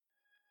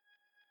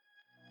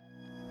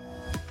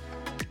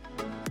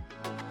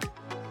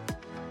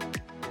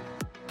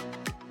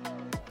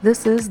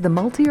This is the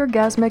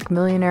Multi-Orgasmic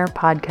Millionaire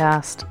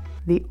Podcast,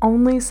 the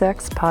only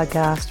sex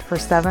podcast for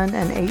 7-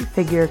 and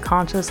 8-figure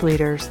conscious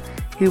leaders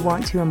who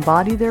want to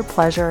embody their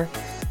pleasure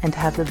and to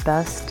have the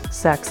best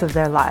sex of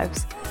their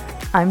lives.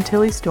 I'm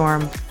Tilly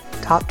Storm,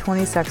 top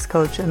 20 sex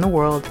coach in the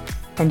world,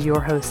 and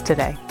your host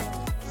today.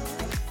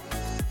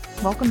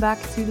 Welcome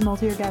back to the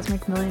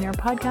Multi-Orgasmic Millionaire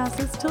Podcast.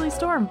 It's Tilly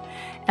Storm,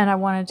 and I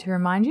wanted to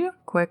remind you,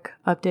 quick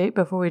update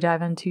before we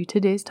dive into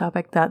today's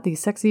topic, that the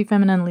Sexy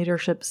Feminine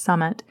Leadership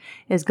Summit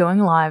is going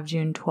live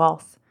June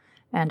 12th,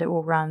 and it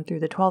will run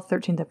through the 12th,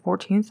 13th, and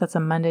 14th. That's a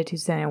Monday,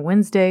 Tuesday, and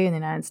Wednesday in the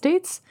United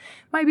States.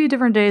 Might be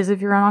different days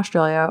if you're in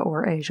Australia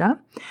or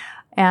Asia.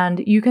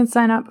 And you can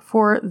sign up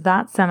for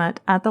that summit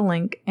at the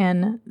link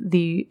in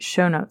the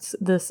show notes.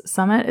 This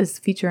summit is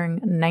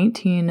featuring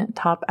 19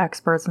 top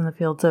experts in the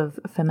fields of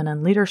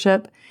feminine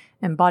leadership,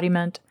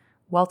 embodiment,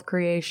 wealth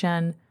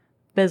creation,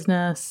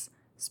 business,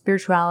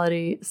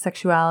 spirituality,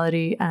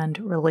 sexuality, and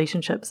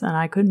relationships. And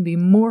I couldn't be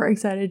more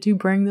excited to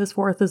bring this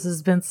forth. This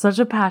has been such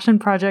a passion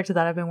project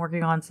that I've been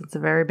working on since the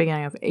very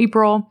beginning of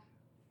April.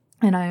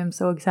 And I am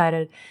so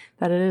excited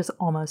that it is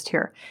almost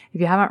here. If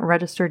you haven't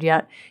registered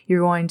yet, you're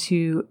going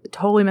to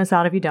totally miss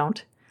out if you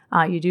don't.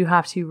 You do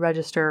have to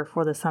register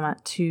for the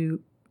summit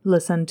to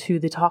listen to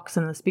the talks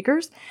and the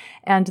speakers.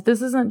 And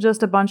this isn't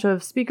just a bunch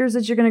of speakers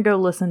that you're going to go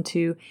listen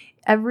to.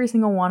 Every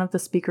single one of the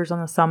speakers on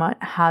the summit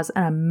has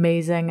an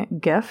amazing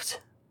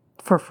gift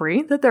for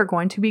free that they're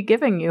going to be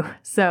giving you.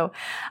 So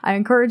I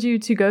encourage you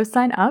to go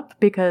sign up,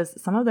 because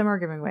some of them are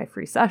giving away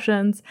free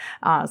sessions.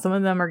 Some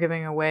of them are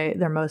giving away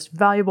their most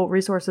valuable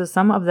resources.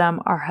 Some of them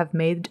have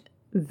made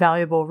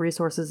valuable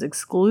resources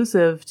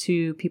exclusive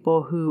to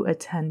people who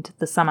attend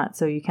the summit.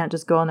 So you can't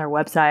just go on their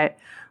website,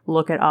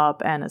 look it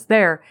up, and it's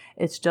there.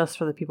 It's just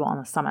for the people on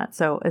the summit.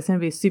 So it's going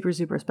to be super,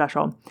 super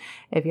special.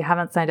 If you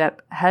haven't signed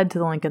up, head to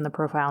the link in the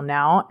profile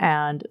now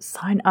and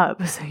sign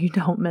up so you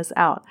don't miss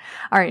out.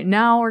 All right,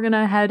 now we're going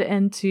to head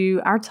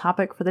into our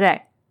topic for the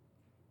day.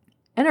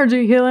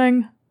 Energy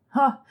healing.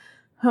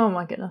 Oh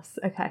my goodness.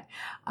 Okay.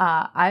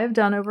 I have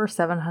done over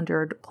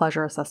 700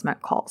 pleasure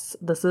assessment calls.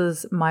 This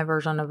is my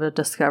version of a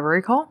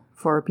discovery call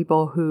for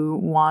people who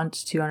want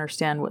to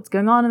understand what's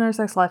going on in their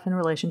sex life and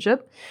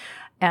relationship,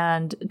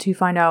 and to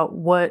find out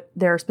what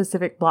their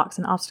specific blocks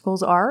and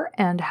obstacles are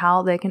and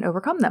how they can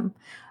overcome them.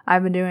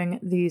 I've been doing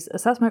these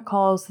assessment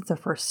calls since I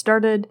first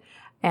started,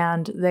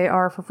 and they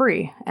are for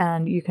free.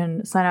 And you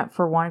can sign up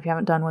for one if you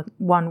haven't done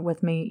one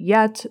with me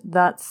yet.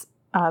 That's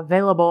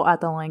available at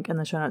the link in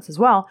the show notes as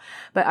well.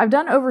 But I've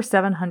done over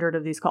 700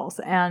 of these calls,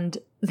 and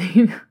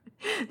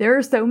there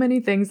are so many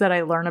things that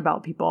I learn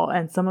about people,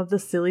 and some of the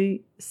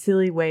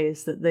silly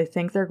ways that they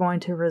think they're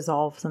going to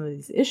resolve some of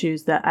these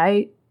issues that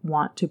I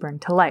want to bring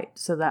to light,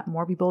 so that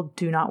more people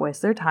do not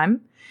waste their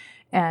time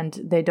and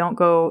they don't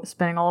go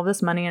spending all of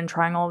this money and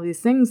trying all of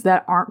these things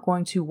that aren't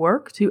going to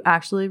work to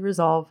actually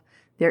resolve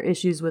their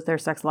issues with their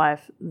sex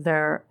life,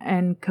 their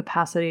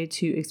incapacity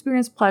to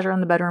experience pleasure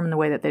in the bedroom in the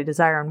way that they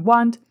desire and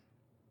want,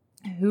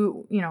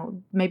 who,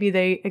 maybe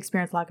they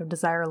experience lack of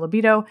desire or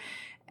libido,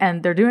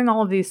 and they're doing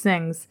all of these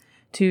things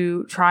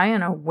to try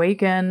and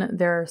awaken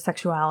their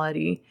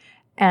sexuality.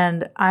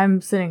 And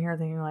I'm sitting here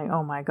thinking like,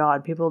 oh my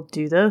God, people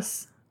do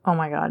this? Oh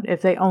my God,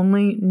 if they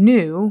only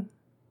knew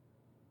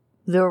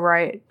the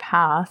right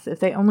path,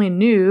 if they only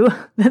knew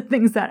the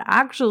things that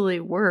actually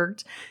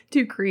worked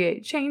to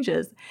create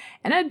changes.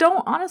 And I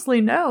don't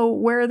honestly know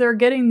where they're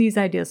getting these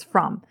ideas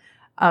from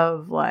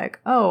of like,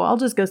 oh, I'll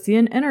just go see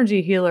an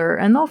energy healer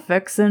and they'll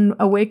fix and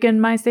awaken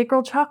my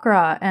sacral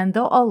chakra and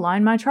they'll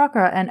align my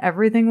chakra and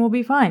everything will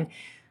be fine.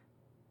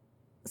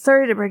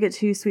 Sorry to break it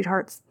to you,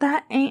 sweethearts.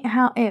 That ain't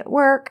how it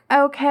works,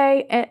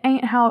 okay? It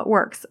ain't how it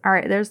works. All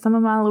right, there's some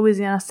of my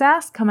Louisiana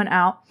sass coming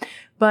out,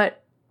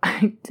 but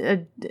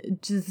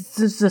it's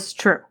just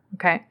true,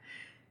 okay?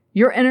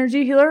 Your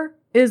energy healer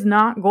is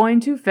not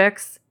going to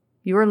fix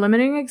your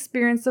limiting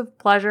experience of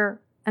pleasure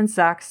and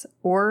sex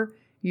or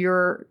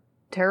your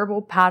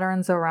terrible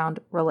patterns around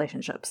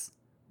relationships.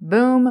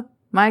 Boom,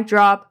 mic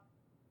drop.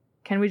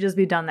 Can we just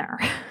be done there?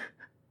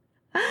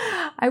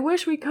 I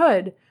wish we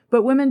could.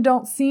 But women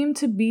don't seem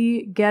to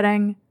be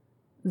getting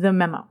the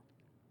memo.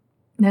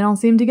 They don't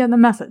seem to get the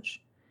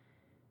message.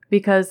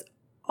 Because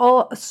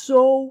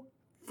so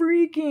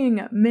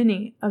freaking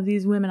many of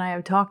these women I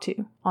have talked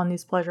to on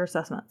these pleasure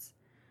assessments.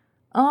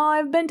 Oh,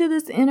 I've been to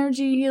this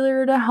energy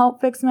healer to help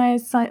fix my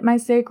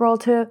sacral,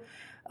 to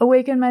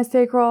awaken my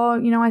sacral.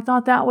 I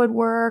thought that would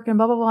work and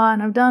blah, blah, blah.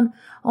 And I've done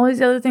all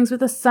these other things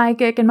with the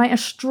psychic and my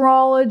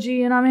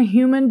astrology and I'm a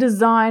human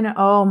design.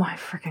 Oh my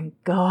freaking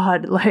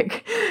God.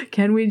 Like,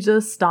 can we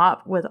just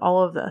stop with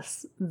all of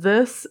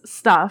this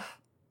stuff,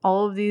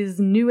 all of these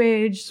new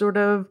age sort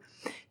of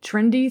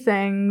trendy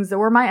things,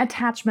 or my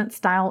attachment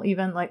style,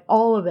 even like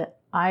all of it.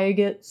 I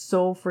get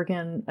so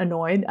freaking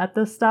annoyed at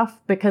this stuff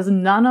because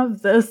none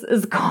of this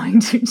is going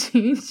to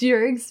change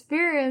your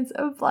experience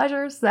of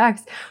pleasure,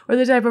 sex, or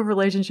the type of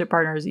relationship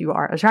partners you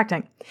are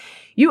attracting.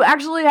 You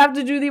actually have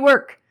to do the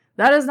work.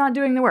 That is not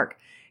doing the work.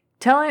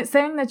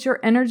 Saying that your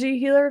energy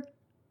healer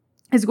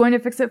is going to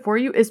fix it for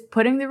you is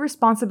putting the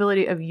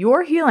responsibility of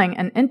your healing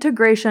and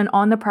integration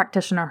on the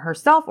practitioner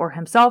herself or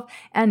himself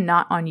and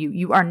not on you.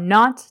 You are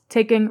not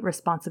taking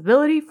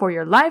responsibility for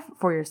your life,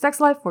 for your sex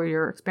life, for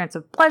your experience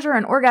of pleasure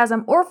and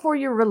orgasm, or for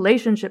your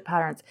relationship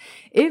patterns.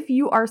 If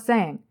you are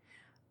saying,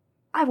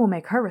 I will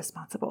make her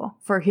responsible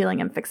for healing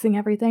and fixing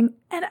everything,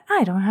 and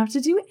I don't have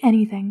to do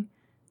anything.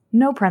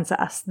 No,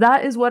 princess.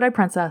 That is what a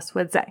princess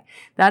would say.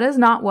 That is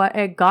not what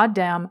a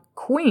goddamn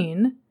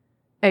queen,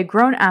 a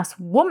grown-ass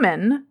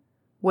woman,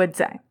 would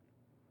say.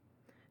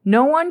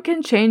 No one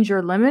can change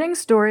your limiting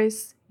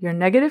stories, your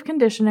negative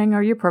conditioning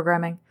or your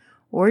programming,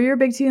 or your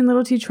big T and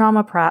little t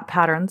trauma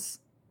patterns,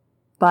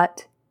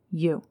 but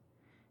you.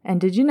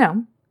 And did you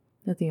know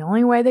that the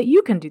only way that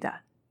you can do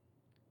that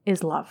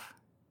is love?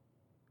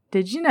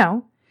 Did you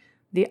know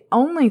the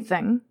only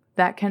thing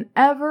that can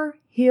ever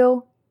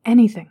heal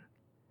anything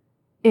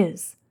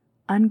is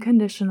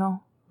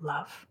unconditional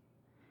love?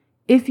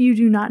 If you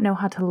do not know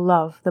how to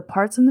love the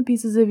parts and the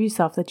pieces of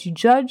yourself that you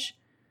judge,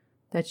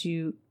 that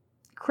you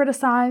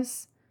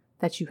criticize,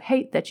 that you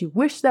hate, that you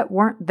wish that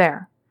weren't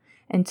there,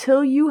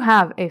 until you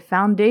have a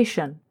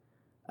foundation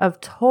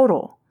of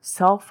total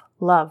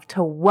self-love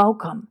to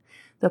welcome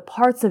the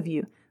parts of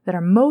you that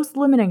are most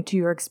limiting to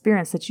your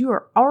experience that you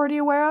are already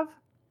aware of,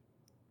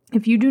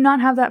 if you do not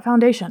have that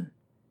foundation,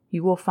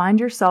 you will find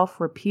yourself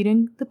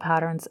repeating the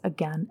patterns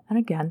again and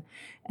again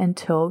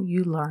until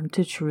you learn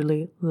to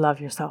truly love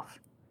yourself.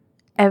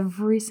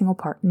 Every single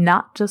part,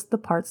 not just the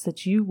parts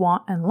that you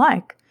want and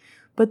like,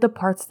 but the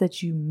parts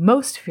that you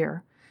most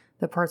fear,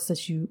 the parts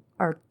that you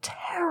are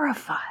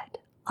terrified,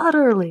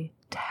 utterly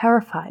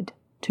terrified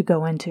to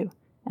go into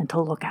and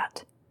to look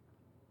at.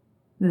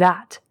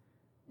 That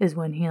is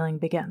when healing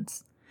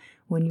begins.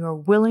 When you are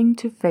willing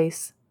to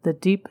face the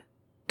deep,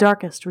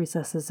 darkest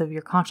recesses of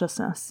your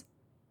consciousness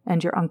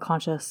and your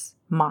unconscious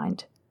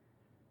mind.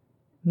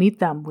 Meet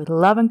them with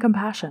love and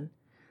compassion.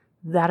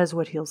 That is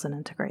what heals and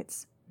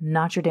integrates,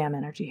 not your damn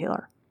energy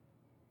healer.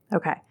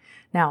 Okay,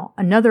 now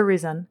another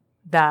reason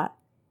that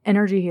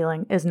energy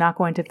healing is not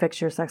going to fix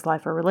your sex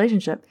life or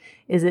relationship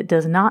is it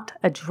does not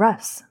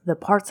address the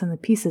parts and the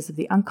pieces of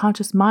the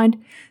unconscious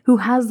mind who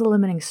has the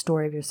limiting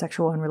story of your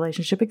sexual and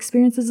relationship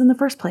experiences in the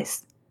first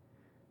place.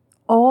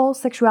 All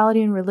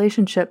sexuality and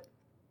relationship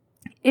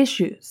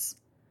issues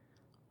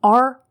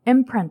are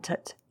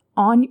imprinted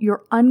on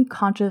your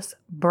unconscious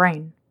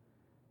brain,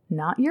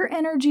 not your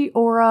energy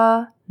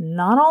aura,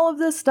 not all of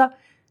this stuff.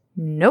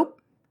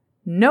 Nope,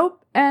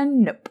 nope,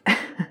 and nope.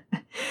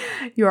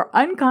 Your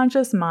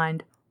unconscious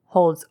mind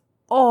holds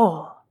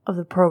all of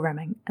the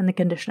programming and the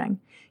conditioning.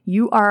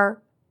 You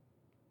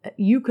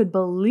could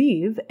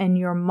believe in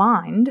your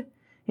mind,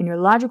 in your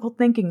logical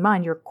thinking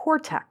mind, your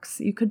cortex,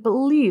 you could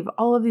believe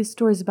all of these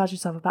stories about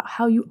yourself, about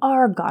how you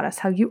are a goddess,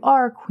 how you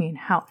are a queen,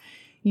 how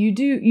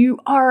you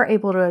are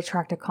able to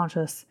attract a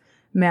conscious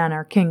man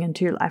or king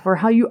into your life, or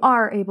how you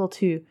are able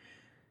to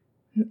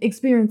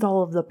experience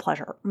all of the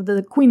pleasure,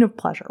 the queen of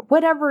pleasure,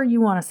 whatever you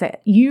want to say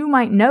it. You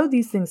might know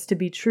these things to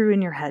be true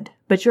in your head,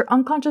 but your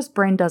unconscious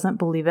brain doesn't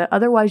believe it.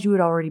 Otherwise, you would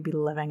already be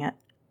living it.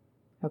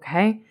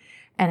 Okay?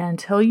 And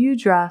until you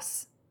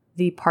address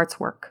the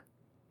parts work,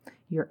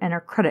 your inner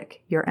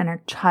critic, your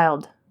inner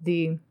child,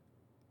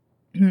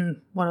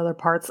 what other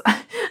parts?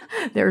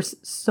 There's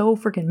so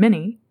freaking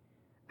many.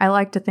 I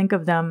like to think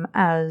of them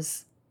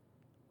as,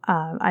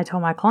 I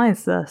tell my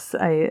clients this,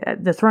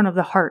 the throne of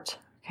the heart.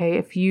 Okay,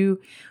 if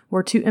you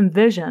were to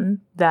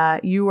envision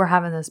that you were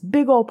having this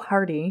big old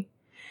party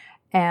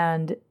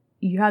and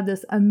you had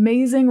this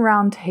amazing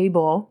round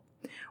table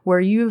where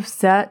you've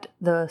set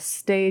the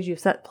stage, you've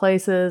set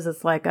places,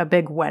 it's like a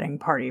big wedding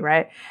party,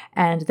 right?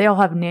 And they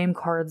all have name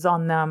cards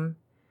on them.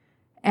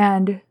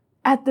 And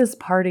at this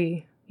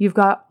party, you've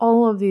got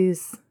all of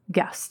these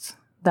guests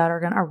that are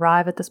going to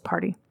arrive at this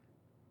party.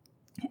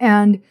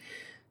 And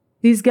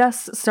these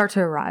guests start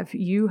to arrive.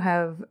 You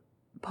have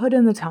put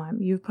in the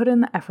time, you've put in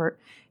the effort,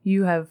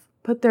 you have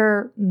put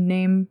their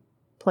name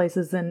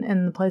places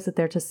in the place that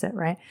they're to sit,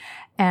 right?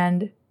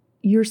 And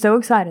you're so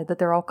excited that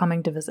they're all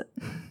coming to visit.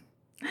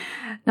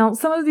 Now,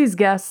 some of these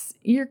guests,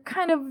 you're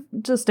kind of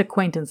just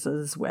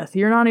acquaintances with.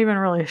 You're not even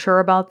really sure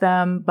about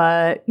them,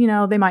 but,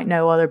 they might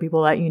know other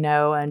people that you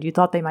know, and you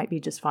thought they might be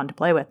just fun to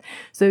play with.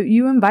 So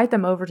you invite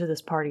them over to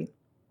this party.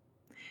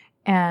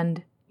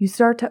 And you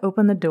start to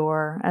open the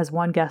door as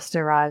one guest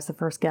arrives, the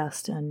first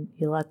guest, and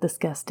you let this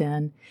guest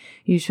in.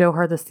 You show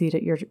her the seat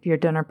at your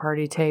dinner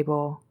party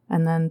table,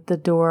 and then the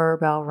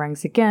doorbell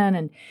rings again,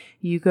 and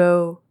you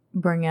go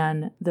bring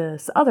in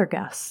this other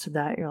guest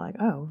that you're like,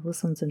 oh,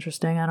 this one's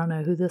interesting. I don't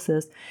know who this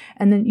is.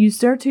 And then you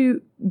start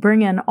to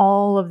bring in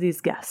all of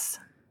these guests.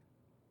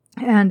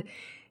 And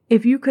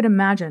if you could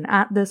imagine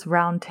at this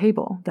round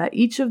table that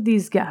each of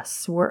these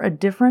guests were a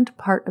different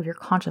part of your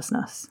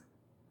consciousness,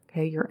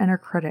 okay, your inner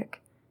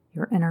critic,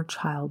 your inner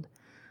child,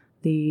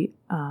 the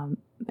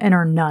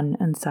inner nun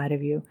inside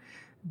of you,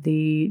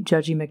 the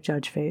judgy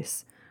McJudge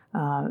face,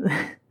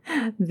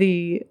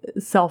 the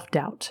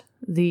self-doubt,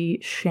 the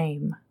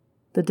shame,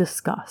 the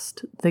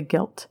disgust, the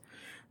guilt,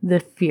 the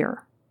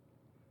fear,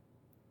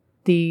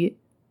 the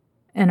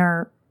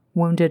inner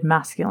wounded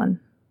masculine,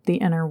 the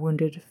inner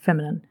wounded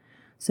feminine.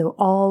 So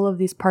all of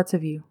these parts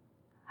of you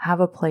have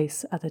a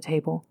place at the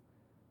table,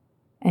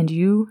 and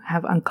you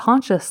have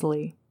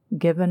unconsciously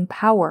given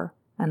power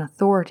and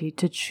authority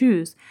to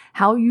choose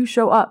how you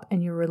show up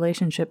in your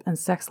relationship and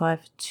sex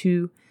life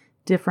to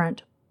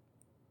different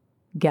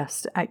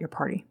guests at your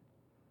party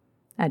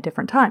at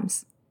different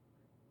times.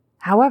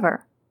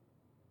 However,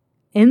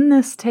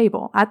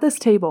 at this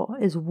table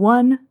is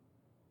one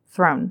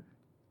throne.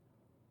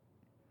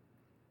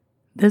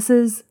 This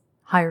is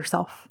higher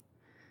self.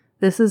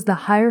 This is the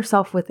higher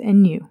self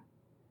within you.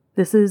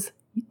 This is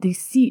the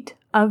seat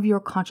of your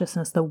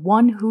consciousness, the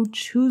one who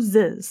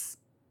chooses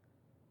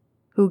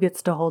who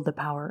gets to hold the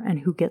power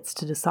and who gets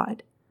to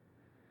decide.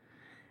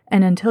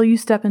 And until you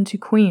step into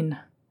queen,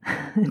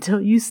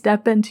 until you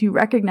step into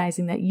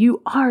recognizing that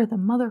you are the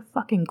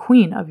motherfucking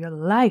queen of your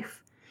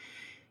life,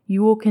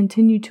 you will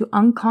continue to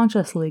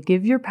unconsciously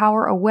give your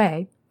power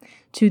away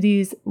to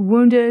these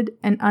wounded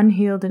and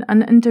unhealed and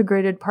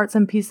unintegrated parts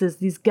and pieces,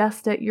 these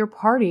guests at your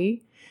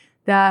party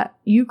that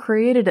you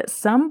created at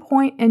some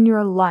point in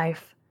your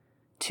life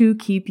to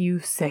keep you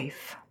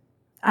safe.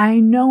 I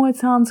know it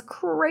sounds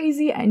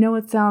crazy. I know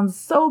it sounds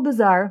so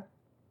bizarre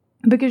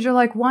because you're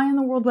like, why in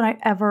the world would I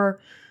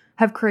ever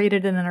have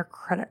created an inner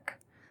critic?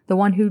 The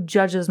one who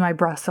judges my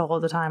breasts all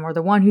the time, or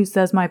the one who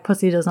says my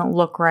pussy doesn't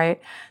look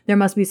right. There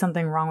must be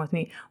something wrong with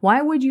me.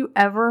 Why would you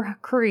ever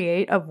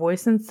create a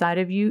voice inside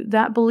of you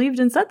that believed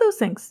and said those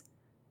things?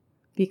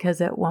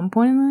 Because at one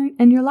point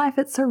in your life,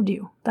 it served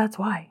you. That's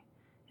why.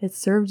 It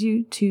served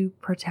you to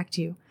protect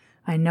you.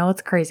 I know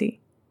it's crazy,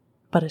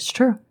 but it's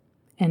true.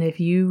 And if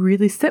you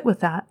really sit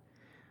with that,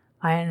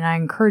 and I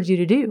encourage you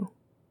to do,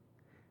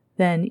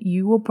 then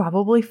you will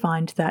probably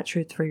find that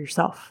truth for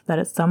yourself, that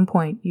at some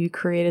point you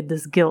created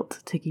this guilt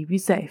to keep you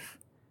safe,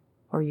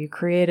 or you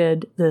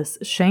created this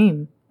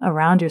shame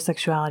around your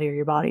sexuality or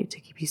your body to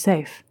keep you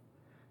safe,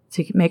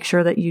 to make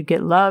sure that you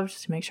get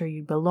loved, to make sure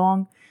you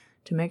belong,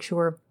 to make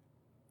sure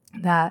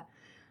that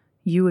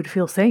you would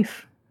feel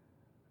safe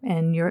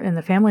and you're in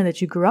the family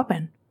that you grew up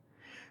in.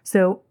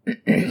 So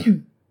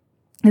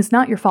it's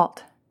not your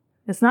fault.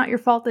 It's not your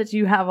fault that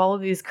you have all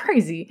of these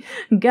crazy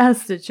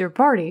guests at your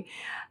party.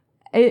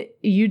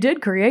 You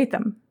did create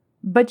them,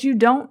 but you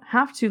don't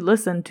have to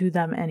listen to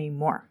them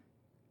anymore.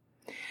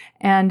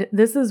 And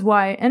this is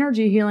why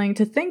energy healing,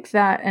 to think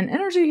that an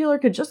energy healer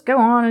could just go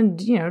on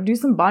and, do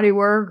some body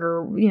work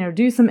or,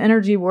 do some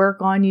energy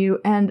work on you,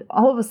 and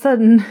all of a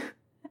sudden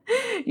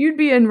you'd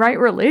be in right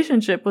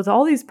relationship with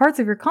all these parts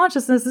of your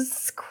consciousness.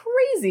 It's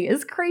crazy.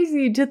 It's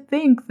crazy to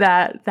think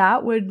that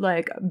that would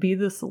be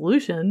the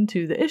solution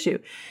to the issue.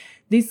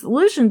 The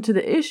solution to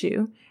the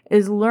issue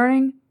is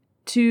learning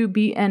to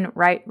be in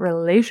right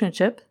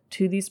relationship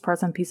to these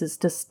parts and pieces,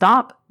 to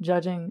stop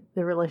judging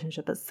the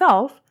relationship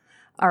itself,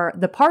 or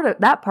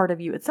that part of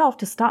you itself,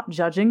 to stop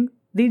judging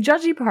the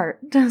judgy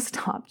part, to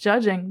stop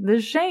judging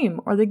the shame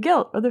or the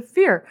guilt or the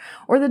fear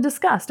or the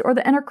disgust or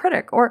the inner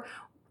critic or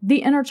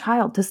the inner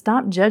child, to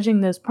stop judging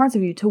those parts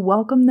of you, to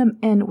welcome them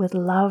in with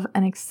love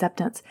and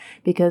acceptance.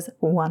 Because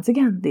once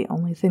again, the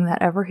only thing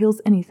that ever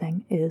heals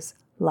anything is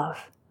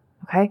love.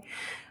 Okay?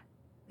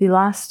 The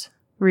last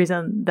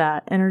reason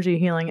that energy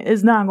healing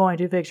is not going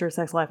to fix your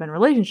sex life and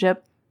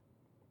relationship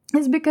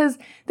is because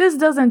this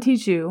doesn't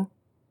teach you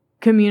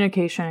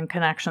communication and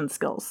connection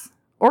skills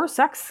or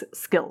sex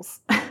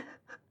skills.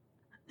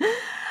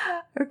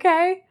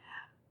 Okay?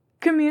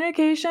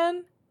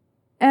 Communication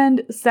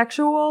and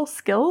sexual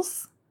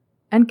skills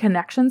and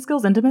connection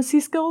skills, intimacy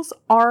skills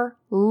are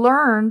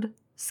learned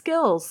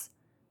skills.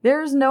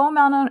 There's no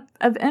amount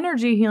of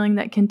energy healing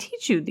that can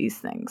teach you these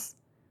things.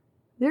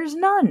 There's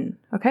none,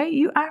 okay?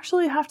 You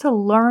actually have to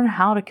learn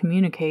how to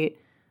communicate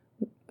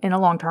in a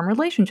long-term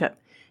relationship.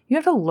 You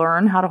have to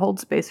learn how to hold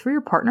space for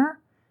your partner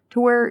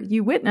to where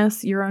you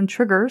witness your own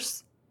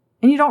triggers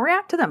and you don't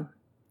react to them.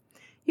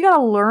 You got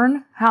to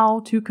learn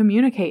how to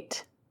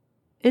communicate.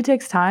 It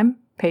takes time,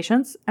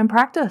 patience, and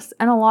practice,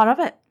 and a lot of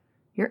it.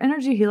 Your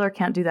energy healer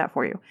can't do that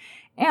for you.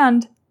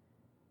 And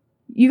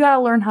you got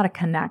to learn how to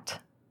connect,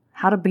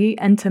 how to be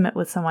intimate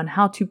with someone,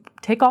 how to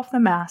take off the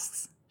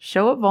masks,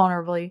 show up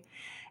vulnerably,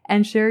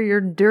 and share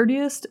your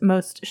dirtiest,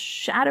 most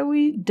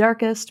shadowy,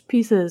 darkest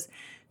pieces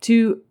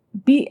to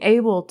be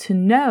able to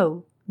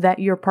know that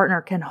your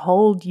partner can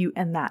hold you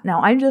in that.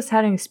 Now, I just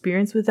had an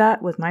experience with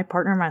that with my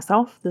partner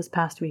myself this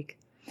past week.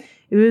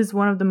 It was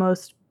one of the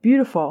most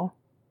beautiful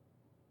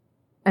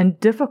and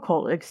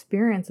difficult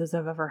experiences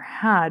I've ever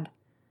had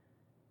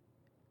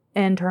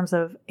in terms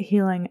of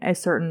healing a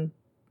certain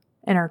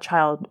inner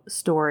child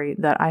story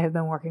that I have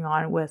been working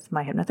on with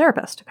my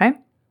hypnotherapist, okay?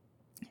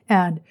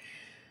 And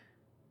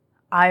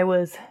I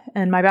was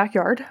in my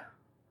backyard.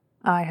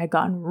 I had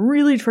gotten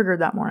really triggered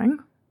that morning.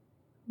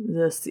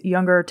 This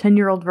younger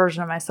 10-year-old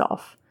version of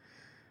myself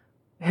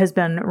has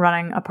been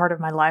running a part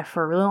of my life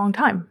for a really long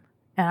time.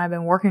 And I've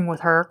been working with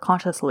her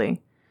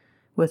consciously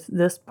with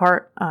this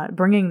part,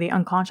 bringing the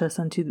unconscious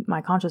into my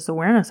conscious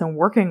awareness and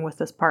working with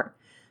this part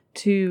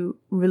to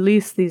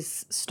release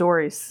these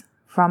stories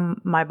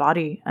from my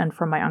body and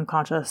from my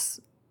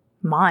unconscious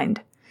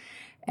mind.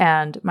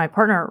 And my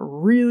partner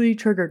really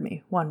triggered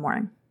me one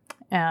morning.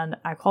 And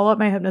I call up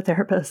my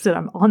hypnotherapist and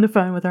I'm on the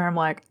phone with her. I'm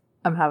like,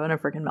 I'm having a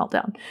freaking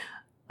meltdown.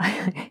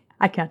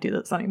 I can't do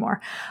this anymore.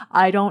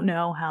 I don't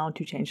know how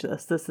to change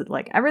this. This is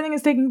like, everything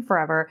is taking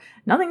forever.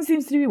 Nothing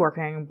seems to be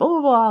working, blah,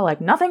 blah, blah. Like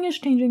nothing is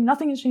changing.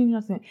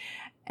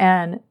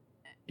 And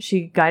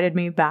she guided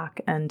me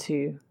back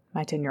into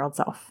my 10-year-old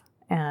self.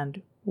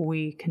 And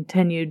we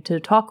continued to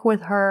talk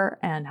with her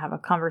and have a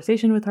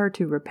conversation with her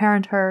to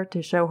reparent her,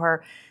 to show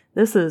her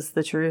this is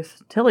the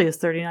truth. Tilly is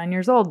 39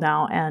 years old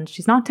now and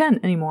she's not 10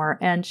 anymore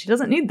and she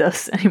doesn't need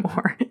this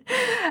anymore.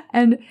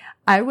 And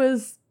I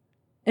was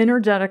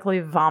energetically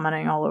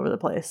vomiting all over the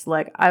place.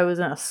 Like I was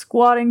in a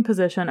squatting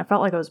position. I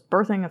felt like I was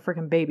birthing a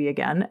freaking baby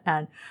again.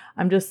 And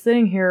I'm just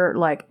sitting here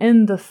like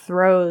in the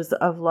throes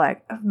of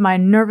like my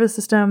nervous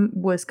system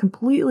was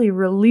completely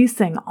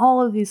releasing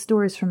all of these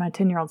stories from my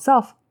 10-year-old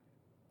self.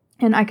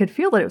 And I could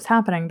feel that it was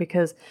happening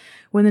because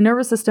when the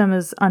nervous system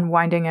is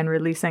unwinding and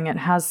releasing, it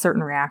has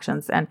certain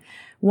reactions. And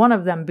one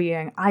of them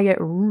being, I get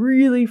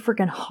really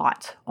freaking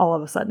hot all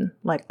of a sudden.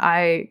 Like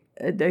I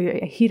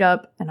heat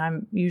up and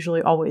I'm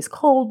usually always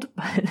cold,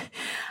 but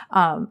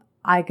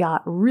I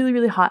got really,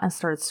 really hot and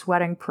started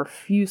sweating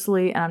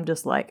profusely. And I'm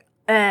just like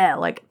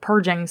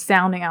purging,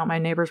 sounding out. My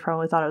neighbors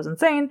probably thought I was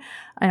insane.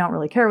 I don't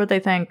really care what they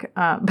think.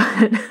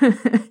 But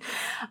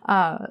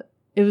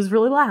it was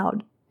really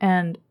loud.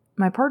 And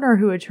my partner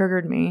who had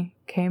triggered me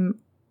came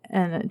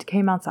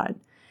outside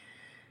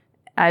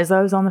as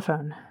I was on the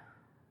phone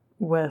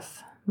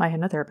with my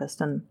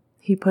hypnotherapist, and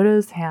he put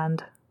his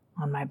hand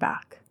on my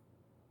back,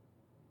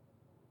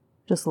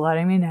 just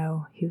letting me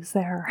know he was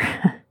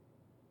there.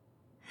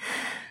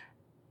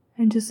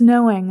 And just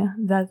knowing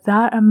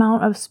that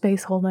amount of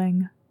space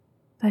holding,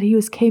 that he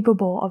was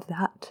capable of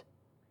that,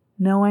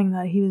 knowing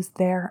that he was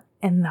there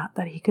in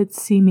that he could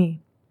see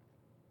me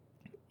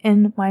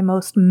in my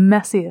most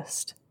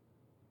messiest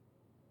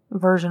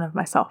version of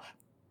myself,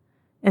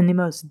 in the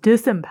most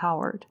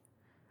disempowered,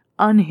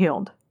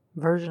 unhealed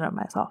version of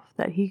myself,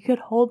 that he could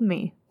hold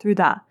me through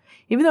that,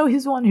 even though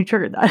he's the one who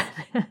triggered that.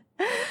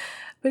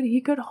 But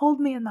he could hold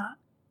me in that.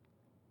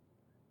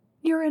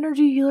 Your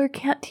energy healer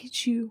can't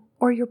teach you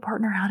or your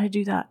partner how to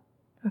do that,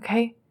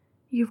 okay?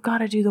 You've got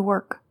to do the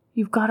work.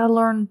 You've got to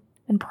learn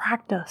and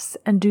practice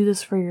and do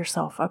this for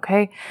yourself,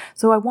 okay?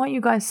 So I want you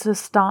guys to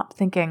stop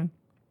thinking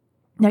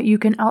that you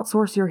can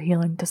outsource your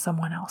healing to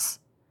someone else.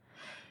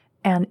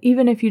 And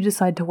even if you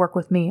decide to work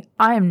with me,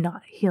 I am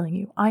not healing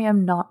you. I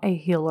am not a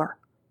healer.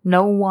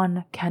 No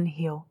one can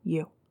heal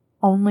you.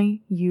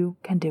 Only you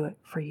can do it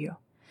for you.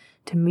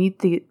 To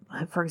meet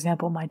for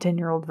example, my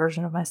 10-year-old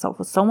version of myself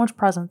with so much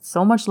presence,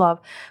 so much love,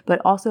 but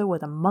also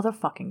with a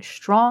motherfucking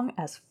strong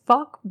as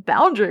fuck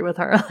boundary with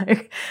her.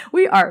 Like,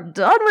 we are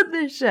done with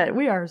this shit.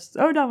 We are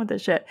so done with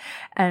this shit.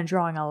 And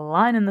drawing a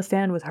line in the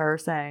sand with her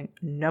saying,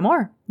 no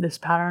more. This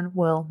pattern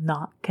will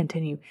not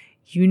continue.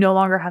 You no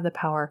longer have the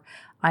power.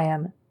 I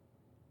am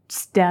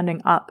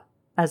standing up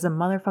as a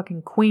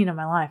motherfucking queen of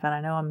my life. And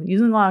I know I'm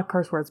using a lot of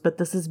curse words, but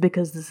this is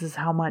because this is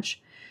how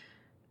much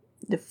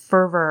the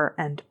fervor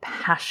and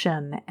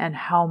passion and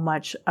how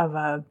much of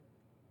a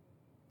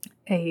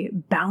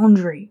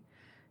boundary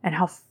and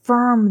how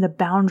firm the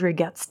boundary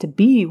gets to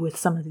be with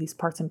some of these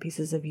parts and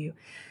pieces of you.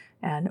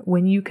 And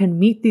when you can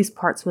meet these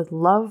parts with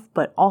love,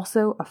 but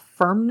also a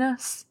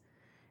firmness,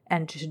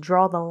 and to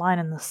draw the line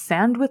in the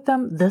sand with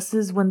them, this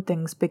is when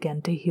things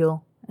begin to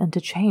heal and to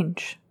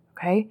change.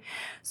 Okay?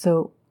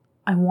 So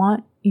I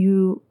want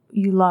you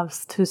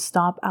loves to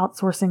stop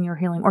outsourcing your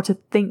healing, or to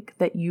think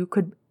that you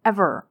could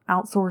ever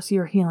outsource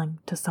your healing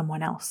to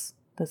someone else.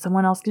 That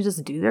someone else could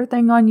just do their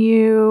thing on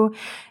you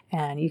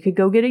and you could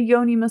go get a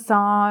yoni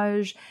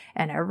massage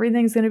and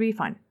everything's going to be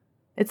fine.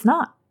 It's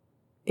not.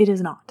 It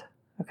is not.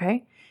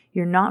 Okay?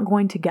 You're not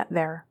going to get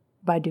there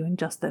by doing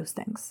just those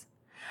things.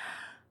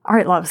 All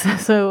right, loves.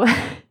 So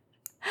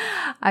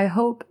I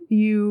hope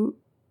you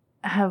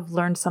have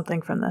learned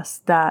something from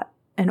this, that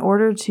in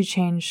order to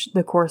change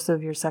the course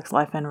of your sex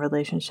life and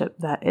relationship,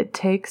 that it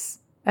takes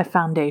a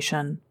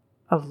foundation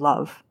of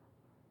love,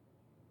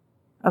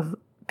 of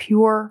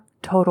pure,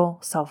 total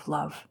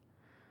self-love,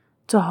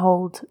 to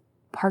hold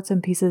parts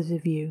and pieces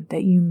of you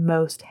that you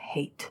most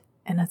hate.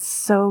 And it's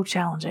so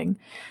challenging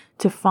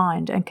to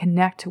find and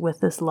connect with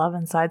this love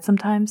inside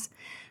sometimes.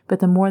 But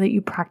the more that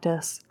you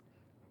practice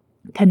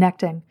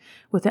connecting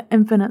with the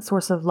infinite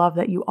source of love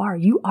that you are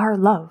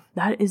love.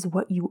 That is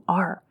what you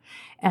are.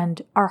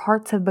 And our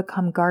hearts have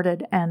become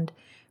guarded, and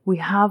we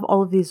have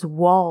all of these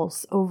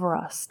walls over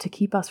us to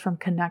keep us from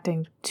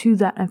connecting to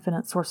that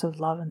infinite source of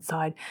love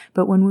inside.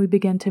 But when we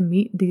begin to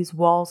meet these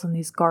walls and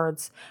these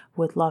guards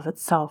with love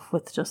itself,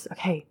 with just,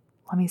 okay,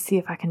 let me see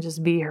if I can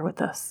just be here with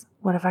this.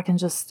 What if I can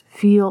just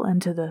feel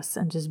into this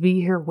and just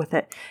be here with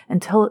it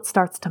until it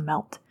starts to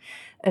melt?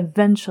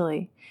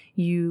 Eventually,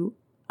 you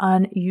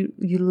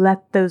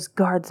let those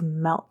guards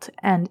melt,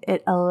 and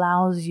it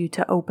allows you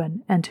to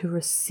open and to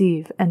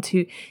receive and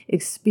to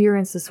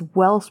experience this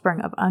wellspring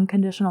of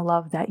unconditional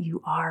love that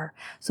you are,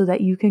 so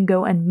that you can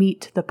go and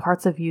meet the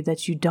parts of you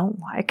that you don't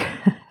like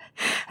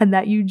and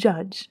that you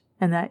judge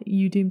and that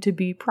you deem to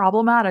be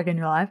problematic in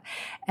your life,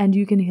 and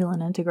you can heal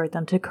and integrate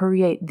them to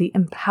create the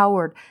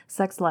empowered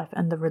sex life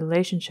and the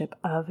relationship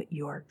of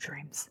your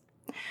dreams.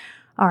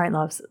 All right,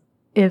 loves,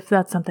 if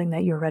that's something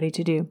that you're ready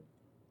to do,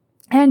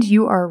 and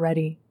you are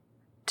ready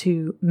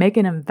to make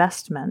an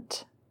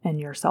investment in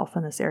yourself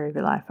in this area of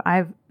your life.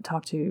 I've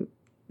talked to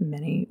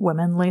many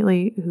women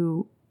lately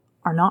who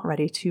are not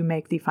ready to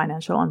make the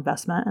financial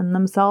investment in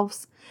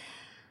themselves.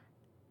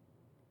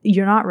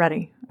 You're not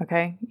ready,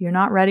 okay? You're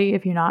not ready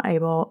if you're not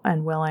able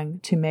and willing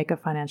to make a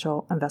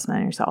financial investment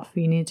in yourself.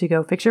 You need to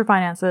go fix your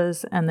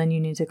finances, and then you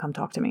need to come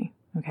talk to me,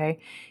 okay?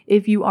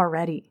 If you are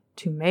ready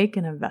to make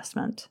an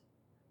investment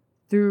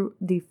through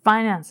the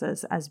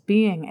finances as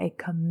being a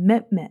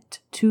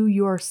commitment to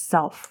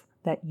yourself,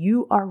 that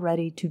you are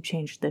ready to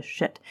change this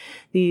shit.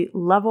 The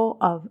level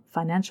of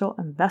financial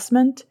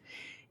investment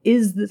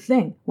is the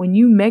thing. When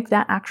you make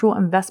that actual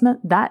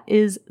investment, that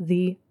is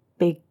the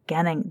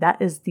beginning. That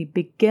is the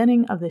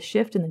beginning of the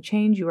shift and the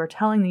change. You are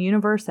telling the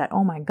universe that,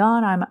 oh my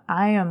God,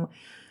 I am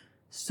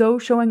so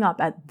showing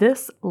up at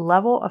this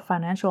level of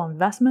financial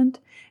investment,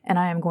 and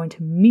I am going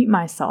to meet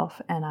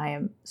myself, and I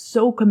am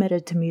so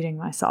committed to meeting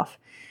myself.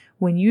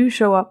 When you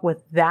show up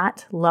with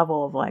that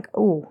level of like,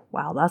 oh,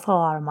 wow, that's a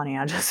lot of money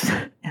I just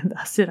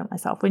invested in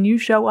myself. When you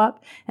show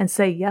up and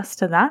say yes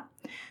to that,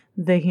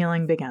 the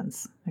healing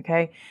begins,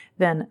 okay?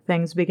 Then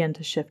things begin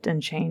to shift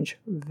and change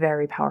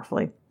very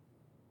powerfully.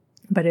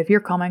 But if you're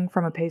coming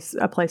from a place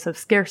of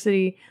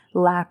scarcity,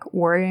 lack,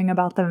 worrying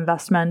about the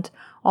investment,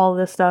 all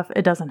this stuff,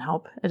 it doesn't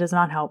help. It does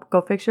not help.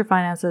 Go fix your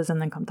finances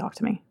and then come talk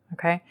to me,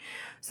 okay?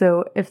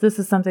 So if this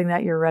is something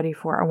that you're ready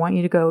for, I want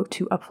you to go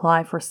to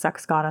apply for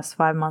Sex Goddess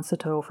 5 months of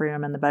total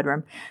freedom in the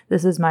bedroom.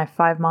 This is my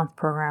 5-month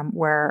program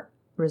where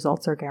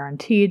results are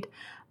guaranteed.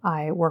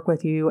 I work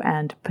with you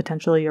and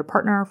potentially your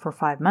partner for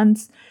 5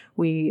 months.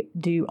 We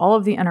do all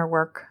of the inner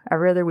work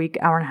every other week,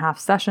 1.5-hour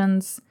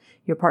sessions.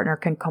 Your partner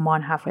can come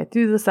on halfway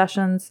through the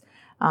sessions.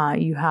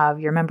 You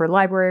have your member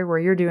library where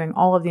you're doing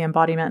all of the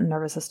embodiment and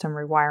nervous system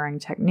rewiring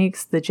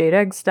techniques, the Jade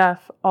Egg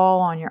stuff, all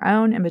on your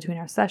own in between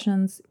our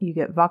sessions. You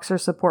get Voxer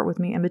support with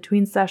me in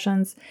between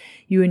sessions.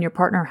 You and your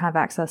partner have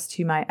access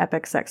to my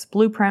Epic Sex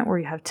Blueprint where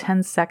you have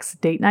 10 sex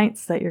date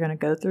nights that you're going to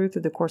go through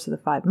the course of the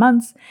 5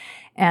 months.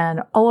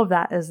 And all of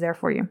that is there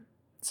for you.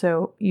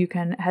 So you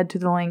can head to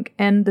the link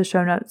in the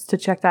show notes to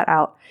check that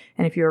out.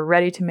 And if you're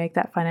ready to make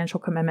that financial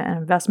commitment and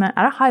investment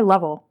at a high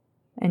level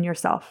in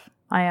yourself,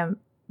 I am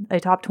a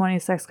top 20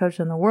 sex coach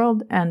in the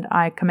world, and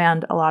I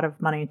command a lot of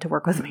money to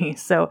work with me.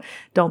 So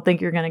don't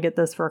think you're going to get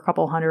this for a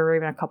couple hundred or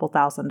even a couple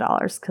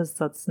 $1,000s, because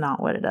that's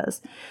not what it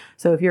is.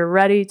 So if you're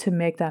ready to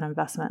make that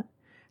investment,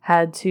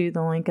 head to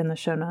the link in the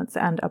show notes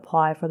and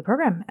apply for the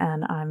program.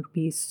 And I'm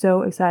be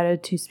so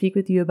excited to speak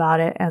with you about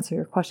it, answer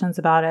your questions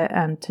about it,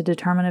 and to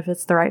determine if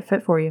it's the right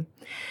fit for you.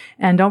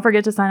 And don't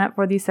forget to sign up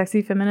for the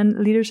Sexy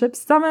Feminine Leadership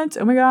Summit.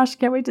 Oh my gosh,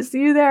 can't wait to see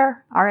you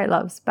there. All right,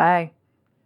 loves. Bye.